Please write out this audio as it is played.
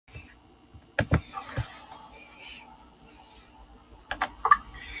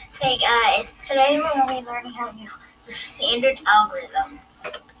Hey guys, today we're going to be learning how to use the standard algorithm.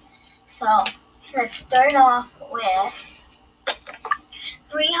 So, let's start off with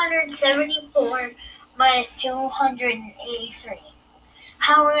 374 minus 283.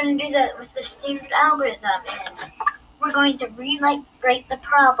 How we're going to do that with the standard algorithm is we're going to rewrite the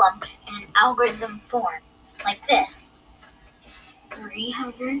problem in an algorithm form, like this.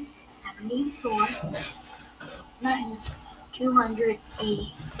 374 minus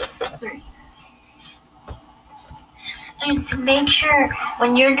 283. And to make sure,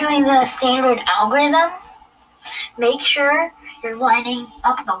 when you're doing the standard algorithm, make sure you're lining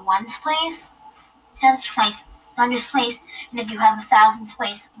up the ones place, tenths place, hundredths place, and if you have a thousandths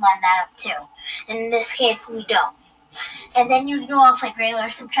place, line that up too. In this case, we don't. And then you go off like regular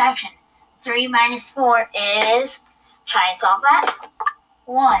subtraction. 3 minus 4 is, try and solve that,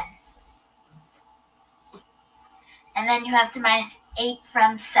 1. And then you have to minus 8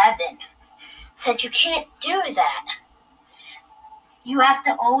 from 7. Since you can't do that, you have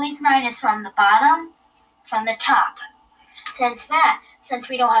to always minus from the bottom, from the top. Since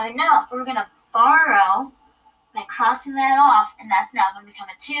we don't have enough, we're going to borrow by crossing that off, and that's now going to become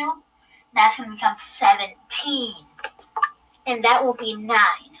a 2. That's going to become 17. And that will be 9.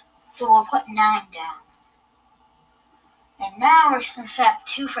 So we'll put 9 down. And now we're going to subtract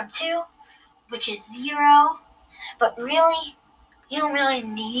 2 from 2, which is 0. But really, you don't really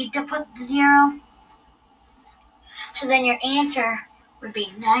need to put the 0. So then your answer would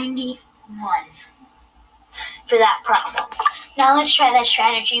be 91 for that problem. Now let's try that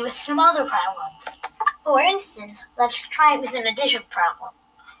strategy with some other problems. For instance, let's try it with an addition problem.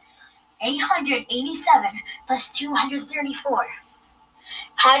 887 plus 234.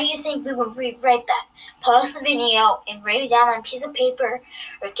 How do you think we would rewrite that? Pause the video and write it down on a piece of paper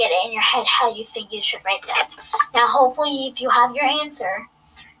or get it in your head how you think you should write that. Now hopefully if you have your answer,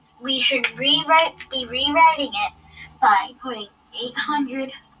 we should be rewriting it by putting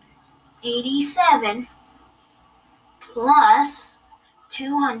 887 plus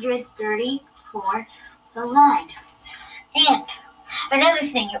 234 the line. And another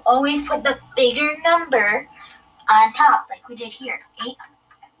thing, you always put the bigger number on top, like we did here.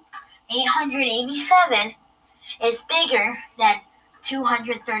 887 is bigger than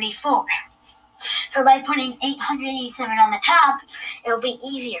 234. So by putting 887 on the top, it'll be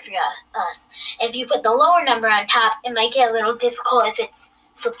easier for us. If you put the lower number on top, it might get a little difficult if it's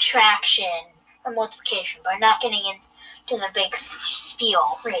subtraction or multiplication, but we're not getting into the big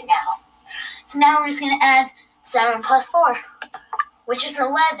spiel right now. So now we're just going to add 7 plus 4, which is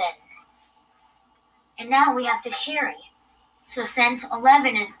 11. And now we have to carry. So since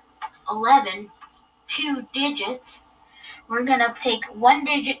 11 is 11, 2 digits, we're going to take 1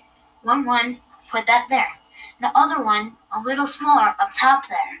 digit, 1, put that there. The other one, a little smaller, up top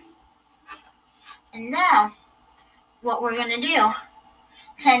there. And now, what we're going to do,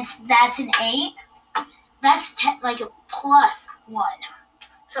 since that's an 8, that's like a plus 1.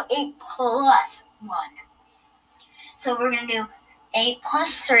 So 8 plus 1. So we're going to do 8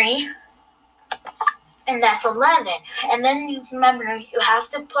 plus 3, and that's 11. And then you remember, you have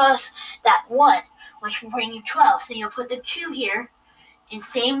to plus that 1, which will bring you 12. So you'll put the 2 here. And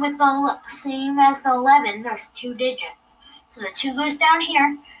same as the 11, there's 2 digits. So the 2 goes down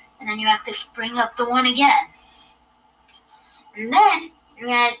here, and then you have to bring up the 1 again. And then you're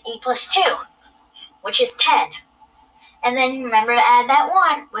going to add 8 plus 2, which is 10. And then remember to add that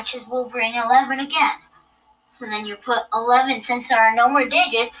 1, which will bring 11 again. So then you put 11, since there are no more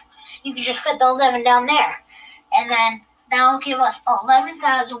digits, you can just put the 11 down there. And then that will give us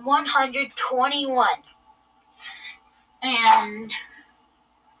 11,121. And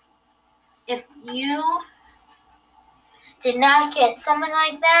if you did not get something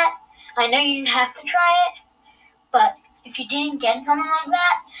like that, I know you didn't have to try it, but if you didn't get something like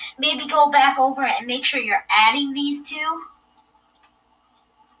that, maybe go back over it and make sure you're adding these two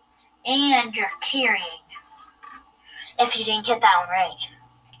and you're carrying if you didn't get that one right.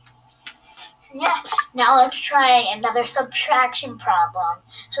 So yeah, now let's try another subtraction problem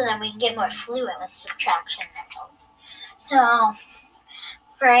so then we can get more fluent with subtraction now. So,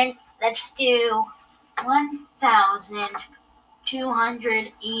 let's do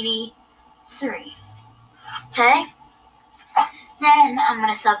 1,283. Okay? Then I'm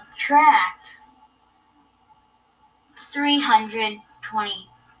going to subtract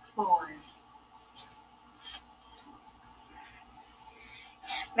 324.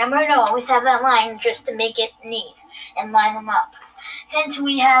 Remember to always have that line just to make it neat and line them up. Since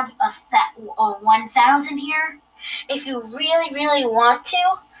we have a 1,000 here, if you really, really want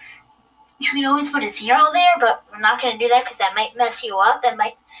to, you can always put a 0 there, but we're not going to do that because that might mess you up. That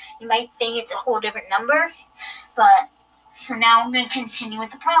might You might think it's a whole different number, but so now I'm going to continue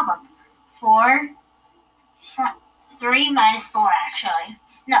with the problem. 3 minus 4 actually,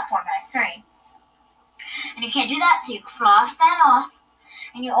 not 4 minus 3. And you can't do that, so you cross that off,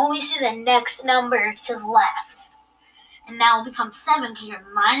 and you always do the next number to the left. And that will become 7 because you're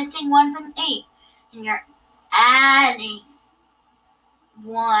minusing 1 from 8, and you're adding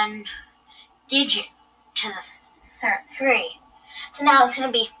 1 digit to the 3. So now it's going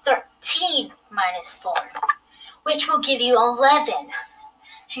to be 13 minus 4, which will give you 11.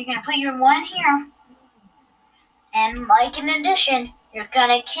 So you're going to put your 1 here, and like in addition, you're going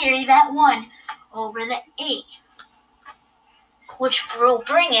to carry that 1 over the 8, which will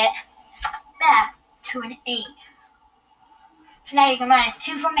bring it back to an 8. So now you can minus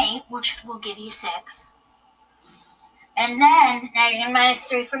 2 from 8, which will give you 6. And then, now you're going to minus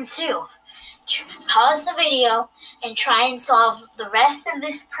 3 from 2. Pause the video and try and solve the rest of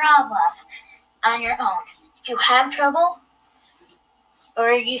this problem on your own. If you have trouble,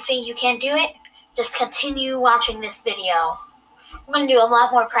 or you think you can't do it, just continue watching this video. I'm going to do a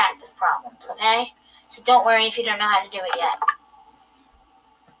lot more practice problems, okay? So don't worry if you don't know how to do it yet.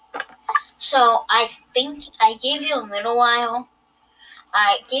 So I think I gave you a little while.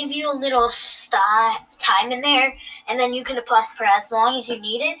 I gave you a little time in there, and then you could pause for as long as you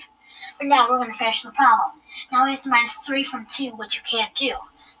needed. But now we're going to finish the problem. Now we have to minus 3 from 2, which you can't do.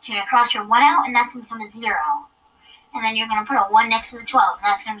 So you're going to cross your 1 out, and that's going to become a 0. And then you're going to put a 1 next to the 12, and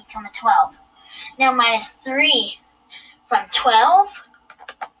that's going to become a 12. Now minus 3 from 12,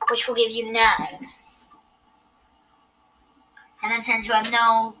 which will give you 9. And then since you have a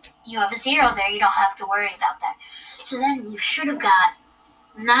 0 there, you don't have to worry about that. So then you should have got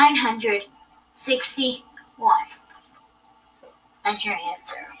 961 as your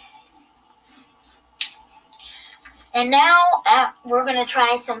answer. And now we're going to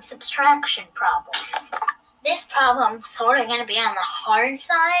try some subtraction problems. This problem's sort of going to be on the hard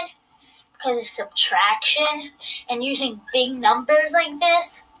side because of subtraction, and using big numbers like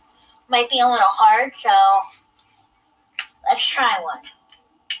this might be a little hard, so let's try one.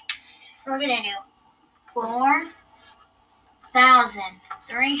 We're going to do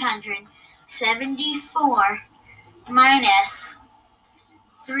 4,374 minus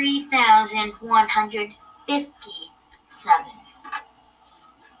 3,157.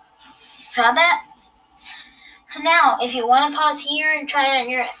 Got that? So now, if you want to pause here and try it on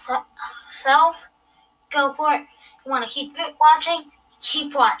yourself, go for it. If you want to keep watching,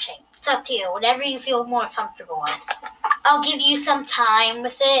 keep watching. It's up to you, whatever you feel more comfortable with. I'll give you some time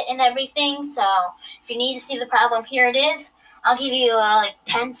with it and everything, so if you need to see the problem, here it is. I'll give you like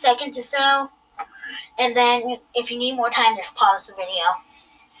 10 seconds or so, and then if you need more time, just pause the video.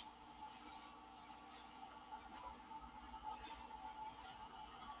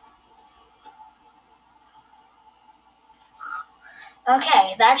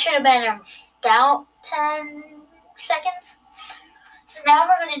 Okay, that should have been about 10 seconds. So now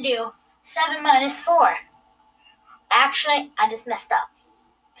we're going to do 7 minus 4. Actually, I just messed up.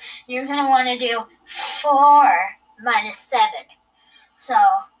 You're going to want to do 4 minus 7. So,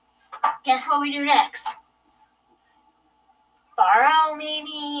 guess what we do next? Borrow,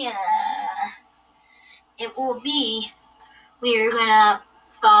 maybe? It will be, we're going to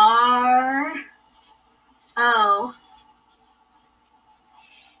borrow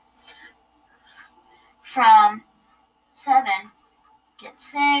from 7, get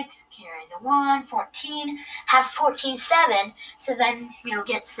 6, carry the 1, 14, have 14, 7, so then you'll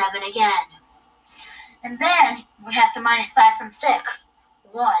get 7 again. And then we have to minus 5 from 6,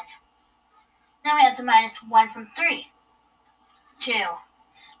 1. Now we have to minus 1 from 3, 2.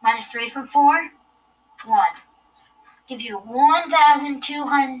 Minus 3 from 4, 1. Gives you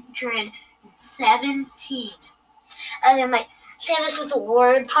 1,217. And then say this was a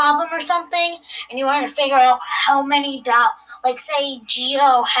word problem or something, and you want to figure out how many like say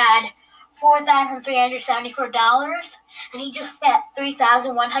Gio had $4,374, and he just spent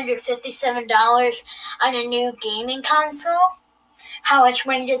 $3,157 on a new gaming console. How much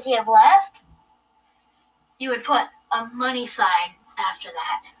money does he have left? You would put a money sign after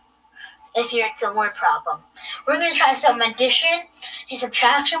that if it's a word problem. We're going to try some addition and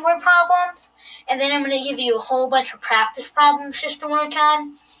subtraction word problems, and then I'm going to give you a whole bunch of practice problems just to work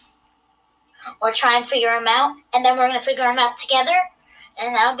on, or try and figure them out, and then we're going to figure them out together,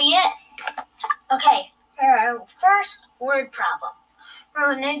 and that'll be it. Okay, for our first word problem,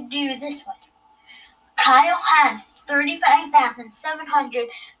 we're going to do this one. Kyle had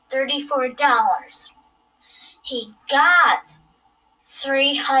 $35,734. He got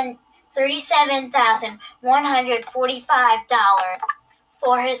 $37,145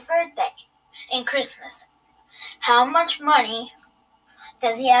 for his birthday and Christmas. How much money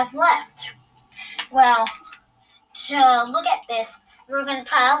does he have left? Well, to look at this, we're going to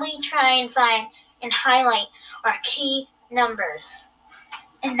probably try and find and highlight our key numbers.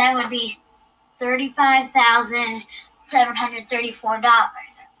 And that would be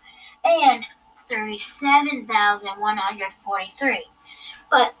 $35,734 and $37,143.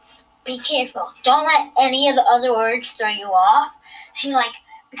 But be careful. Don't let any of the other words throw you off. See, like,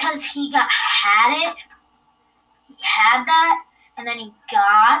 because he had that, and then he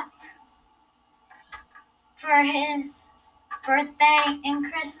got for his birthday and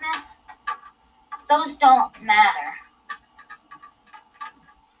Christmas, those don't matter.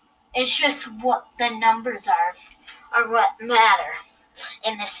 It's just what the numbers are what matter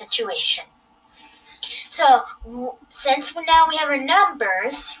in this situation. So, since now we have our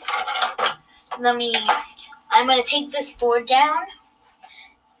numbers, I'm going to take this board down,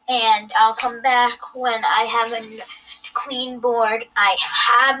 and I'll come back when I have a clean board. I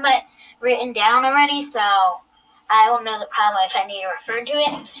have it written down already, so I will know the problem if I need to refer to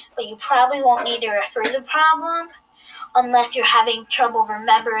it, but you probably won't need to refer to the problem unless you're having trouble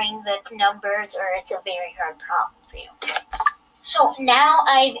remembering the numbers or it's a very hard problem for you. So now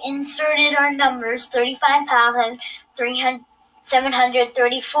I've inserted our numbers,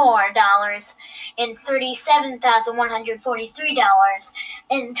 $35,734 and $37,143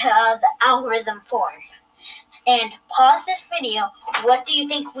 into the algorithm form. And pause this video. What do you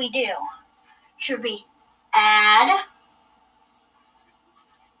think we do? Should we add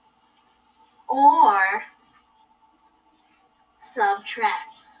or subtract?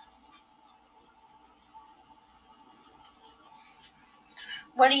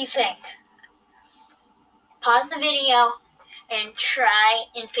 What do you think? Pause the video and try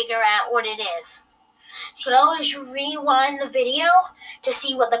and figure out what it is. You can always rewind the video to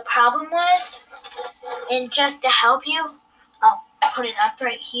see what the problem was. And just to help you, I'll put it up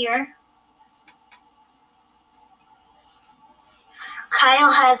right here.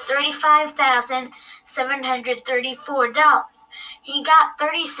 Kyle had $35,734. He got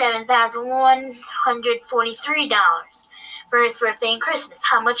 $37,143 for his birthday and Christmas.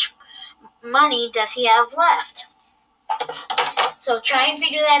 How much money does he have left? So try and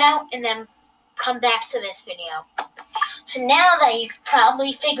figure that out and then come back to this video. So now that you've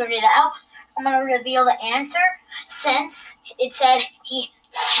probably figured it out, I'm going to reveal the answer. Since it said he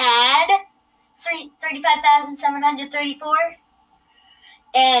had $35,734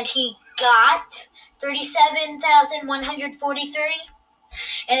 and he got $37,143,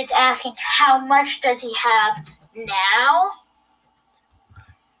 and it's asking how much does he have now.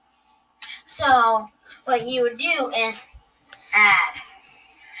 So what you would do is add.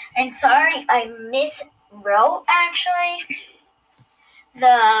 And sorry, I miswrote actually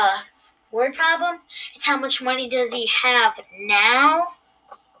the word problem. It's how much money does he have now.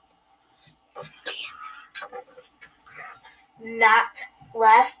 Not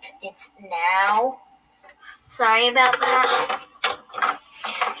left, it's now. Sorry about that.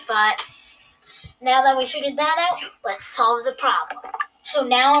 But now that we figured that out, let's solve the problem. So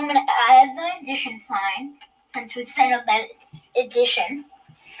now I'm going to add the addition sign, since we've set up that addition.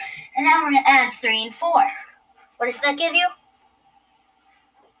 And now we're going to add 3 and 4. What does that give you?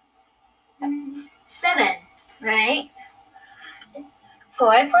 7, right?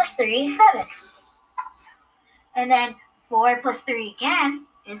 4 plus 3 is 7. And then 4 plus 3 again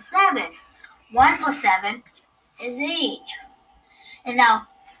is 7. 1 plus 7 is 8. And now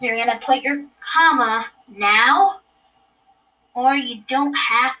you're going to put your comma now, or you don't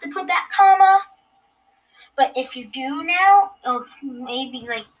have to put that comma. But if you do now, it'll maybe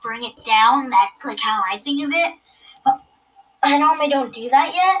like bring it down. That's like how I think of it. But I normally don't do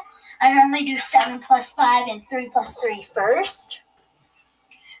that yet. I normally do 7 plus 5 and 3 plus 3 first,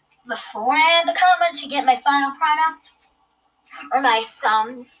 before I add the comma to get my final product, or my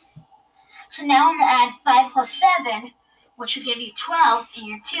sum. So now I'm going to add 5 plus 7, which will give you 12, and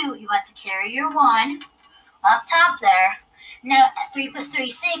your 2, you have to carry your 1 up top there. Now 3 plus 3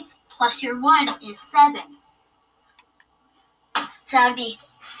 is 6, plus your 1 is 7. So that would be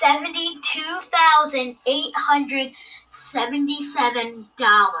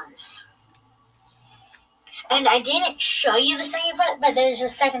 $72,877. And I didn't show you the second part, but there's a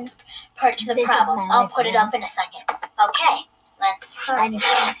second part to the problem. I'll put it up in a second. Okay, let's start.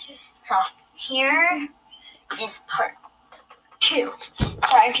 So here is part 2.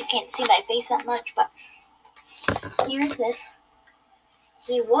 Sorry if you can't see my face that much, but here's this.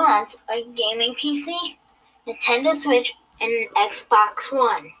 He wants a gaming PC, Nintendo Switch, and an Xbox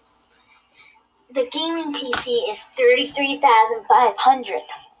One. the gaming PC is $33,500.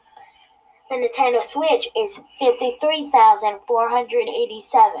 The Nintendo Switch is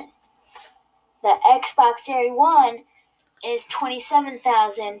 $53,487. The Xbox Series 1 is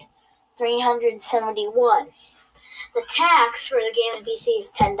 $27,371. The tax for the gaming PC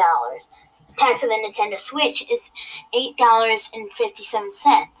is $10. The tax for the Nintendo Switch is $8.57.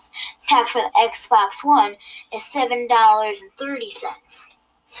 The tax for the Xbox One is $7.30.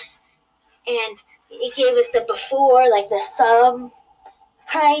 And it gave us the before, like the sub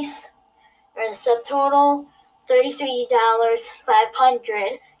price, or the subtotal,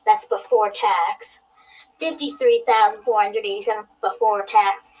 $33,500. That's before tax. $53,487 before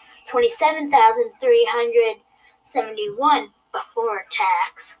tax. $27,371 before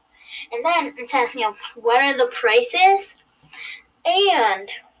tax. And then it's asking him what are the prices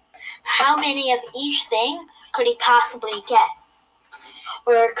and how many of each thing could he possibly get.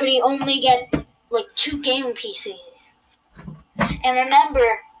 Or could he only get like 2 gaming PCs? And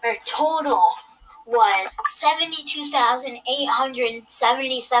remember, our total was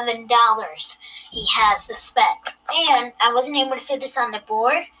 $72,877 he has to spend. And I wasn't able to fit this on the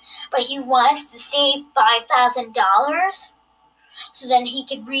board, but he wants to save $5,000 so then he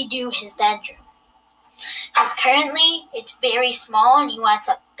could redo his bedroom. Because currently it's very small and he wants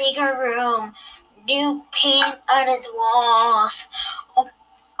a bigger room, new paint on his walls,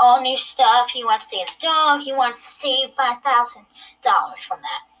 all new stuff. He wants to get a dog. He wants to save $5,000 from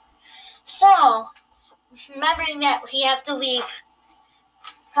that. So, remembering that he has to leave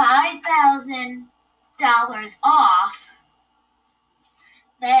 $5,000 off,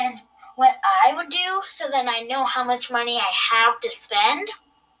 then what I would do, so then I know how much money I have to spend,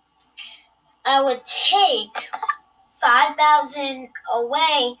 I would take $5,000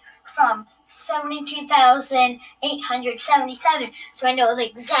 away from $72,877, so I know the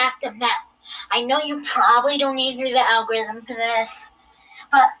exact amount. I know you probably don't need to do the algorithm for this,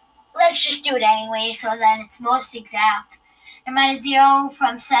 but let's just do it anyway, so then it's most exact. And minus 0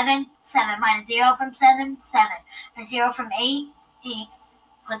 from 7, 7. Minus 0 from 7, 7. Minus 0 from 8, 8.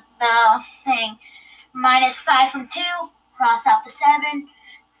 With the thing. Minus 5 from 2, cross out the 7,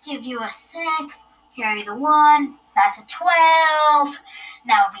 give you a 6, carry the 1, that's a 12.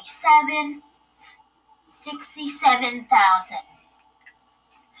 Now it would be 7.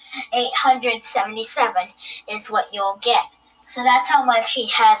 67,877 is what you'll get. So that's how much he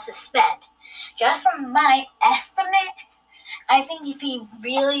has to spend. Just from my estimate, I think if he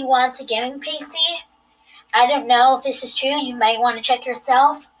really wants a gaming PC, I don't know if this is true, you might want to check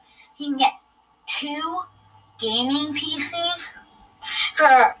yourself. He can get 2 gaming PCs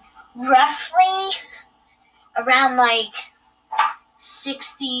for roughly around like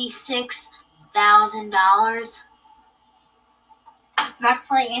 $66,000.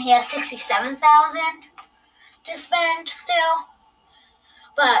 Roughly, and he has $67,000 to spend still.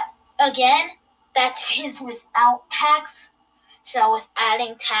 But again, that's his without tax. So with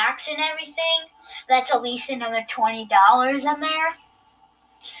adding tax and everything, that's at least another $20 in there.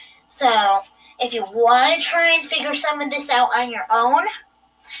 So if you want to try and figure some of this out on your own,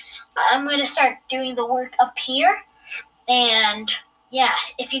 I'm going to start doing the work up here. And yeah,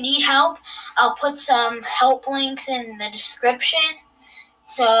 if you need help, I'll put some help links in the description.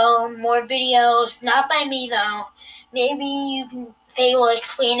 So more videos, not by me though. Maybe they will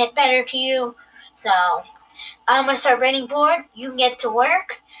explain it better to you. So I'm going to start writing board. You can get to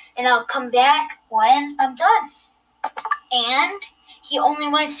work, and I'll come back when I'm done. And he only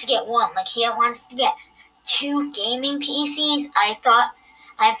wants to get 1. Like, he wants to get 2 gaming PCs. I'm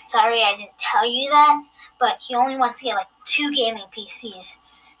sorry I didn't tell you that, but he only wants to get, like, 2 gaming PCs.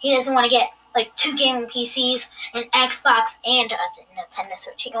 He doesn't want to get, like, 2 gaming PCs, an Xbox, and a Nintendo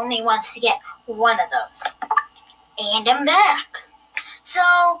Switch. He only wants to get 1 of those. And I'm back.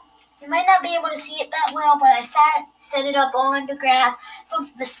 So you might not be able to see it that well, but I set it up all in the graph.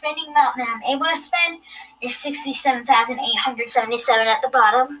 The spending amount that I'm able to spend is $67,877 at the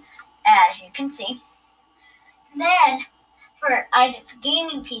bottom, as you can see. Then, for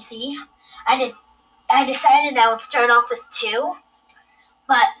gaming PC, I decided I would start off with 2,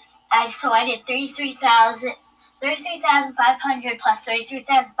 but I did $33,500 plus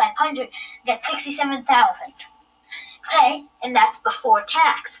 $33,500, get $67,000. Okay, and that's before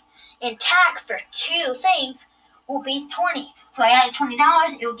tax. And tax for 2 things will be $20. So I added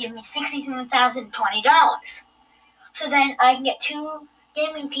 $20, it will give me $67,020. So then I can get 2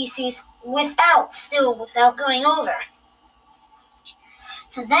 gaming PCs without going over.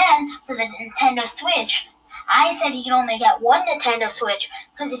 So then, for the Nintendo Switch, I said he can only get 1 Nintendo Switch,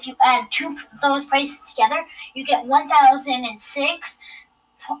 because if you add 2 of those prices together, you get $1,006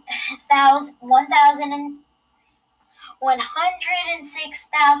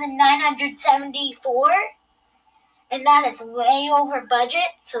 106,974, and that is way over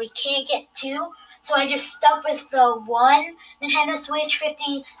budget, so we can't get two. So I just stuck with the one Nintendo Switch,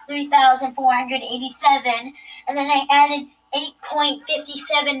 $53,487, and then I added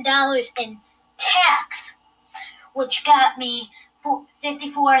 $8.57 in tax, which got me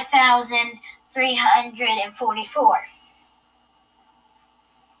 $54,344.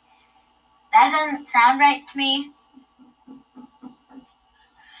 That doesn't sound right to me,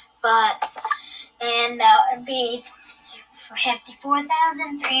 and that would be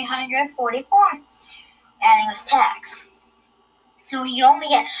 $54,344, adding with tax. So you only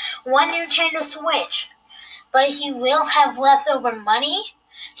get one Nintendo Switch, but he will have leftover money.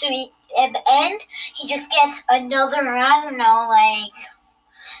 So at the end, he just gets another, I don't know, like,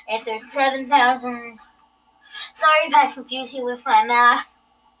 if there's 7,000. Sorry if I confuse you with my math.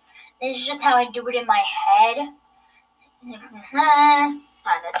 This is just how I do it in my head.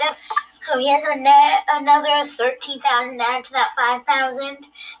 So he has another 13,000 added to that 5,000.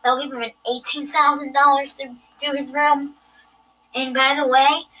 That'll give him an $18,000 to do his room. And by the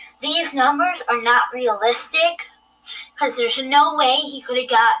way, these numbers are not realistic, because there's no way he could have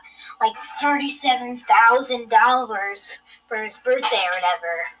got like $37,000 for his birthday or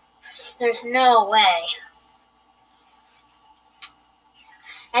whatever. There's no way.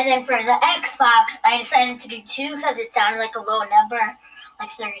 And then for the Xbox, I decided to do 2 because it sounded like a low number,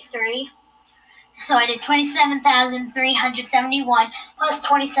 like 33. So I did 27,371 plus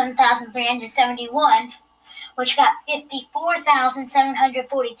 27,371, which got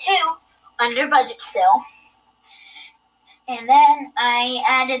 54,742, under budget still. And then I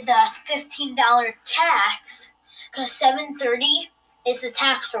added the $15 tax, because $730 is the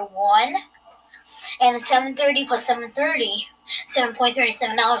tax for one, and the $730 plus $730,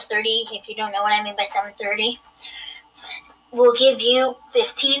 $7.37.30, if you don't know what I mean by $730, will give you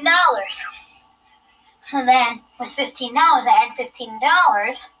 $15. So then, with $15, I add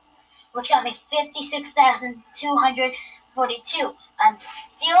 $15, which got me $56,242. I'm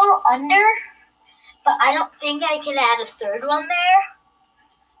still under, but I don't think I can add a third one there.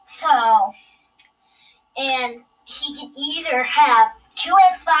 So, and he can either have 2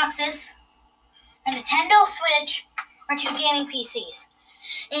 Xboxes, a Nintendo Switch, or 2 gaming PCs.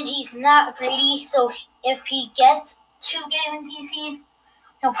 And he's not greedy, so if he gets 2 gaming PCs,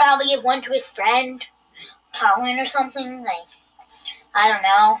 he'll probably give one to his friend, Collin or something. Like, I don't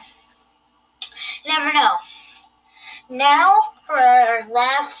know. You never know. Now, for our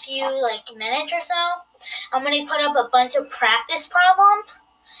last few minutes or so, I'm going to put up a bunch of practice problems.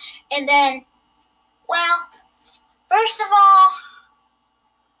 And then, well, first of all,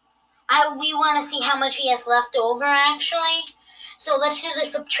 we want to see how much he has left over, actually. So let's do the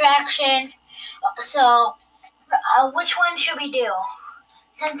subtraction. So, which one should we do?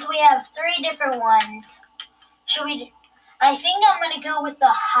 Since we have 3 different ones, I think I'm going to go with the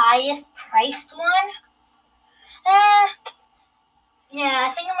highest priced one. Yeah, I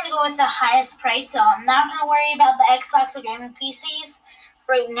think I'm going to go with the highest price, so I'm not going to worry about the Xbox or gaming PCs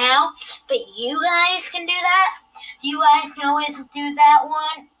right now, but you guys can do that. You guys can always do that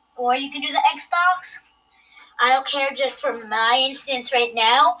one, or you can do the Xbox. I don't care, just for my instance right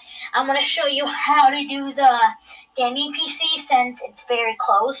now, I'm going to show you how to do the gaming PC since it's very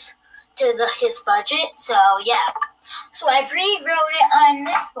close to his budget, so yeah. So I've rewrote it on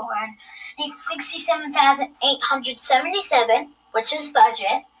this board. It's 67,877, which is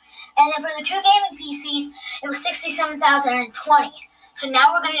budget. And then for the 2 gaming PCs, it was 67,020. So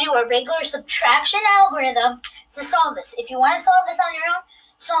now we're going to do a regular subtraction algorithm to solve this. If you want to solve this on your own,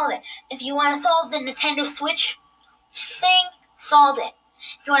 solve it. If you want to solve the Nintendo Switch thing, solve it.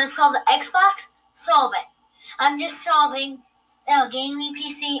 If you want to solve the Xbox, solve it. I'm just solving a gaming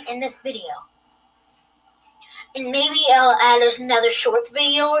PC in this video. And maybe I'll add another short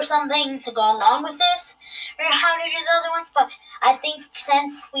video or something to go along with this, or how to do the other ones. But I think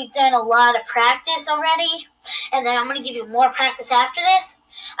since we've done a lot of practice already, and then I'm going to give you more practice after this,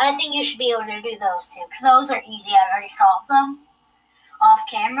 I think you should be able to do those too, because those are easy. I already solved them off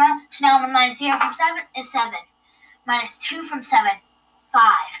camera. So now minus 0 from 7 is 7. Minus 2 from 7,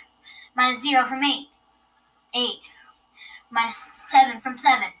 5. Minus 0 from 8, 8. Minus 7 from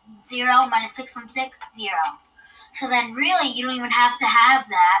 7, 0. Minus 6 from 6, 0. So then really you don't even have to have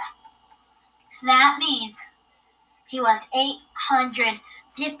that. So that means he was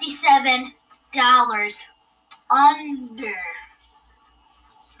 $857 under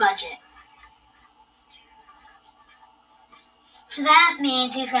budget. So that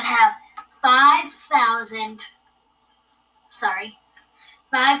means he's going to have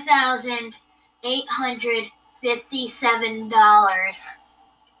 $5,857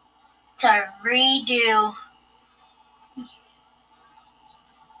 to redo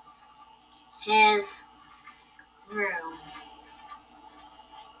his room.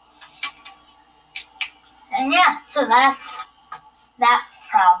 And yeah, so that's that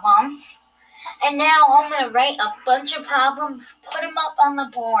problem. And now I'm going to write a bunch of problems, put them up on the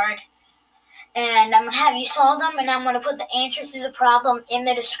board, and I'm going to have you solve them, and I'm going to put the answers to the problem in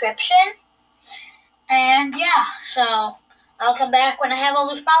the description. And yeah, so I'll come back when I have all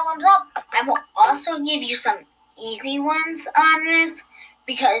those problems up. I will also give you some easy ones on this,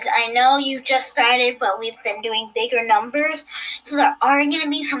 because I know you just started, but we've been doing bigger numbers. So there are going to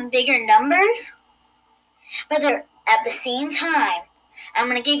be some bigger numbers, but they're at the same time. I'm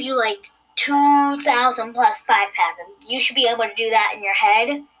going to give you like 2,000 plus 5,000. You should be able to do that in your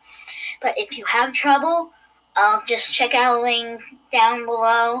head. But if you have trouble, I'll just check out a link down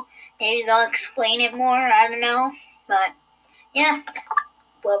below. Maybe they'll explain it more. I don't know. But yeah,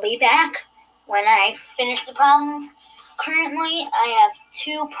 we'll be back when I finish the problems. Currently, I have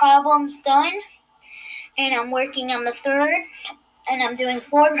 2 problems done, and I'm working on the 3rd, and I'm doing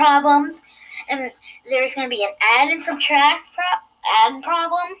 4 problems, and there's going to be an add and subtract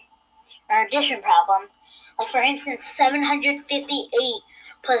problem, or addition problem. Like for instance, 758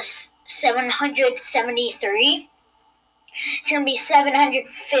 plus 773. It's going to be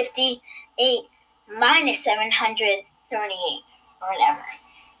 758 minus 738, or whatever.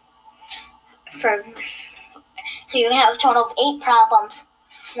 So you have a total of 8 problems.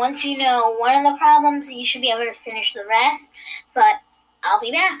 Once you know one of the problems, you should be able to finish the rest. But I'll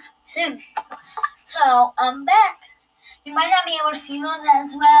be back soon. So I'm back. You might not be able to see those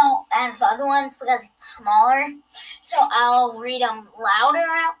as well as the other ones because it's smaller. So I'll read them louder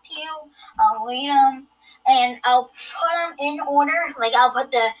out to you. I'll read them and I'll put them in order. Like I'll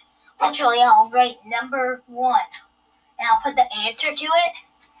write number 1 and I'll put the answer to it.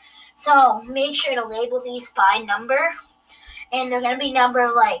 So make sure to label these by number. And they're going to be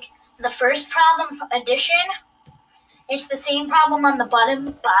number like the first problem, addition. It's the same problem on the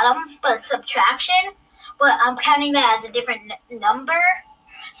bottom, but it's subtraction. But I'm counting that as a different number.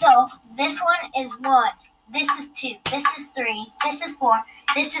 So this one is 1. This is 2. This is 3. This is 4.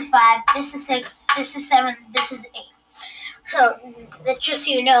 This is 5. This is 6. This is 7. This is 8. So that's just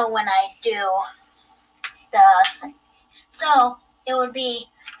so you know when I do the thing. So it would be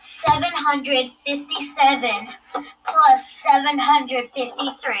 757 plus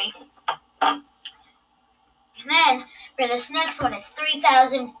 753. And then for this next one, it's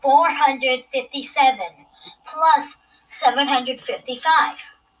 3,457 plus 755.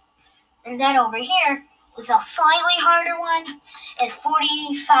 And then over here is a slightly harder one. It's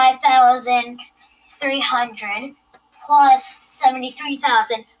 45,300 plus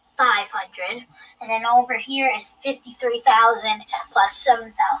 73,500. And then over here is 53,000 plus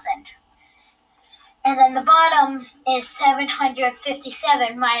 7,000. And then the bottom is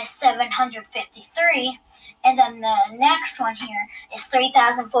 757 minus 753. And then the next one here is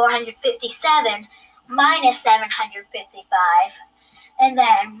 3,457 minus 755. And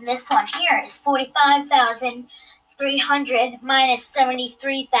then this one here is 45,300 minus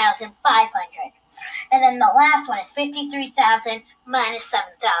 73,500. And then the last one is 53,000 minus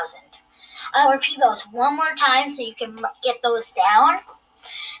 7,000. I'll repeat those one more time so you can get those down.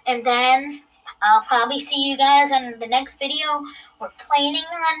 And then I'll probably see you guys in the next video. We're planning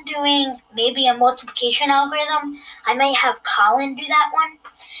on doing maybe a multiplication algorithm. I may have Collin do that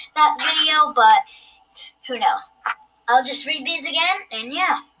video, but who knows. I'll just read these again, and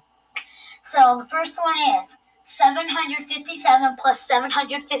yeah. So the first one is 757 plus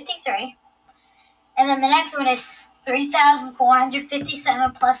 753. And then the next one is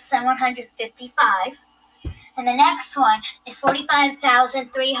 3,457 plus 755. And the next one is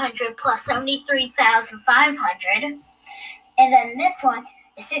 45,300 plus 73,500. And then this one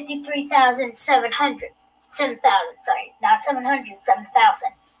is 53,700. 7,000, sorry, not 700,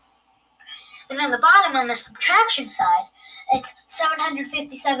 7,000. And on the bottom, on the subtraction side, it's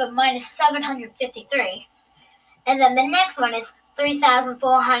 757 minus 753. And then the next one is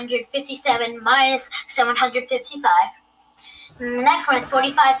 3,457 minus 755. And the next one is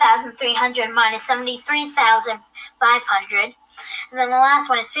 45,300 minus 73,500. And then the last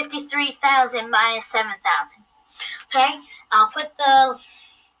one is 53,000 minus 7,000. Okay, I'll put the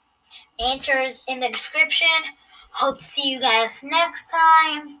answers in the description. Hope to see you guys next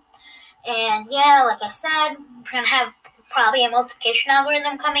time. And yeah, like I said, we're going to have probably a multiplication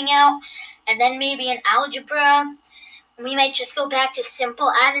algorithm coming out. And then maybe an algebra. We might just go back to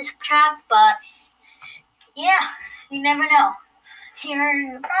simple add and subtract. But yeah, you never know.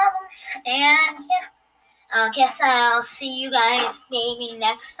 hearing the problem. And yeah, I guess I'll see you guys maybe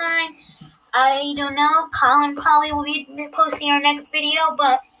next time. I don't know. Collin probably will be posting our next video,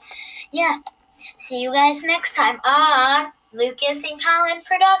 but yeah, see you guys next time on Lucas and Collin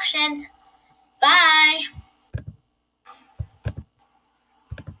Productions. Bye.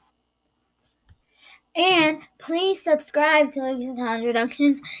 And please subscribe to Lucas and Collin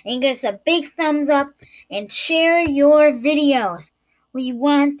Productions and give us a big thumbs up and share your videos. We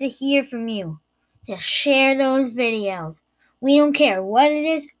want to hear from you. Just share those videos. We don't care what it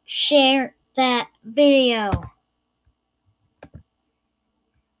is, share that video.